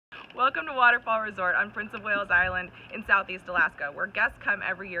Welcome to Waterfall Resort on Prince of Wales Island in Southeast Alaska, where guests come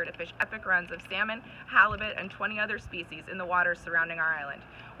every year to fish epic runs of salmon, halibut, and 20 other species in the waters surrounding our island.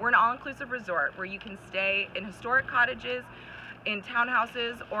 We're an all-inclusive resort where you can stay in historic cottages, in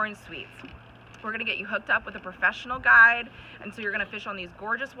townhouses, or in suites. We're going to get you hooked up with a professional guide, and so you're going to fish on these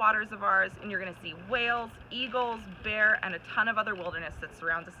gorgeous waters of ours, and you're going to see whales, eagles, bear, and a ton of other wilderness that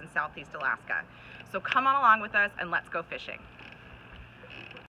surrounds us in Southeast Alaska. So come on along with us and let's go fishing.